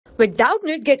With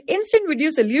Doubtnut, get instant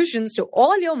video solutions to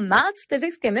all your maths,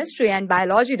 physics, chemistry, and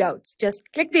biology doubts. Just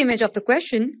click the image of the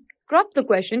question, crop the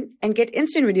question, and get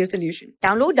instant video solution.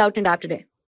 Download Doubtnut app today.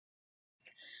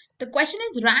 The question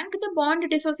is, rank the bond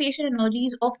dissociation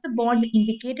energies of the bond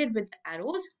indicated with the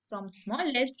arrows from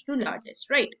smallest to largest,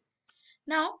 right?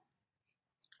 Now,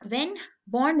 when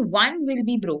bond 1 will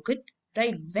be broken,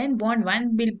 right? When bond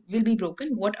 1 will be broken,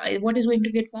 what is going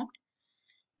to get formed?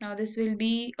 Now, this will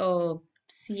be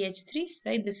CH3,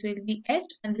 right? This will be H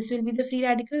and this will be the free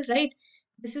radical, right?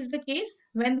 This is the case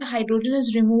when the hydrogen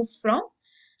is removed from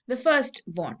the first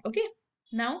bond, okay?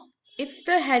 Now, if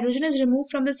the hydrogen is removed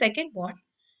from the second bond,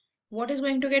 what is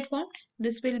going to get formed?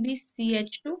 This will be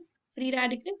CH2 free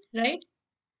radical, right?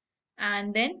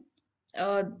 And then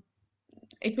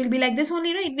it will be like this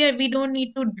only, right? We don't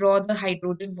need to draw the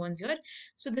hydrogen bonds here.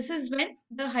 So this is when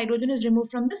the hydrogen is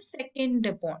removed from the second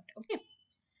bond, okay?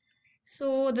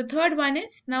 So the third one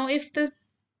is, now if the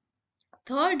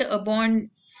third bond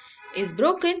is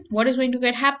broken, what is going to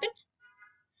get happen?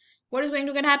 What is going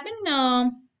to get happen?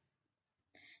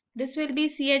 This will be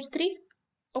CH3,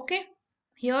 okay?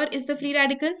 Here is the free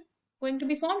radical going to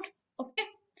be formed, okay?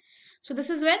 So this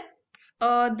is when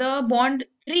the bond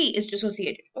 3 is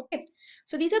dissociated, okay?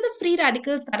 So these are the free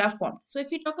radicals that are formed. So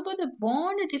if we talk about the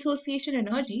bond dissociation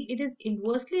energy, it is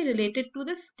inversely related to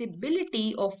the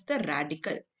stability of the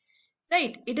radical,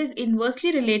 right? It is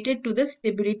inversely related to the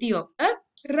stability of the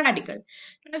radical.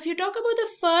 Now, if you talk about the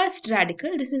first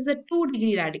radical, this is a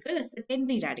 2-degree radical, a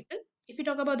secondary radical. If you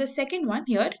talk about the second one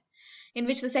here, in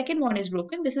which the second bond is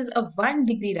broken, this is a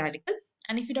 1-degree radical.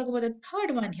 And if you talk about the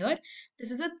third one here, this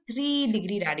is a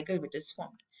 3-degree radical which is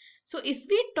formed. So if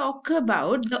we talk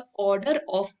about the order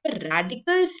of the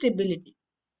radical stability,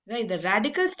 right, the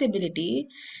radical stability,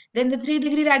 then the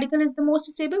 3-degree radical is the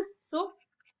most stable. So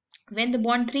when the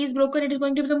bond 3 is broken, it is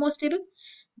going to be the most stable.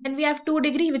 Then we have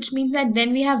 2-degree, which means that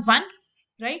then we have 1,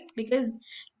 right? Because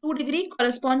 2-degree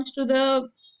corresponds to the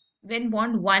when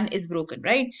bond 1 is broken,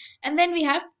 right? And then we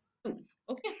have 2,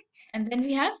 okay? And then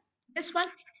we have this one,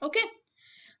 okay?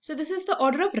 So this is the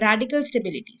order of radical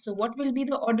stability. So what will be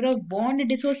the order of bond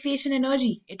dissociation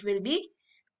energy? It will be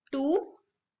 2,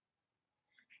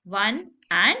 1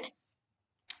 and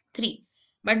 3.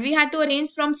 But we had to arrange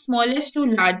from smallest to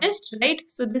largest, right?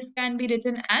 So this can be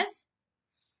written as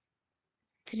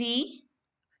 3,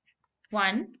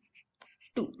 1,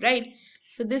 2, right?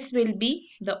 So this will be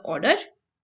the order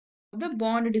of the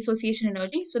bond dissociation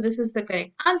energy. So this is the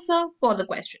correct answer for the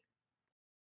question.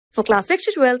 For class 6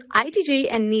 to 12, IIT JEE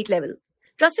and NEET level.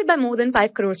 Trusted by more than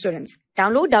 5 crore students.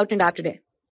 Download Doubtnut app today.